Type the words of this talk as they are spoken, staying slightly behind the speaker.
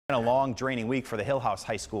A long, draining week for the Hillhouse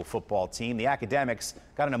High School football team. The Academics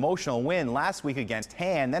got an emotional win last week against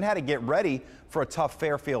Han, then had to get ready for a tough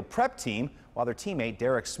Fairfield Prep team while their teammate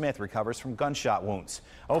Derek Smith recovers from gunshot wounds.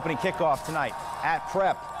 Opening kickoff tonight at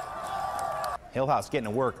Prep. Hillhouse getting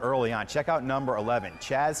to work early on. Check out number 11,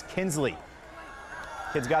 Chaz Kinsley.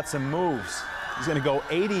 Kid's got some moves. He's going to go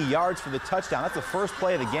 80 yards for the touchdown. That's the first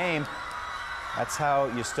play of the game. That's how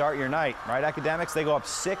you start your night, right, Academics? They go up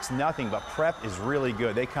 6-0, but Prep is really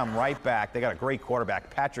good. They come right back. They got a great quarterback,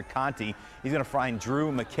 Patrick Conti. He's going to find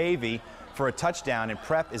Drew McCavey for a touchdown, and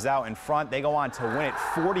Prep is out in front. They go on to win it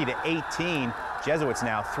 40-18. Jesuits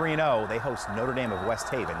now 3-0. They host Notre Dame of West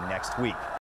Haven next week.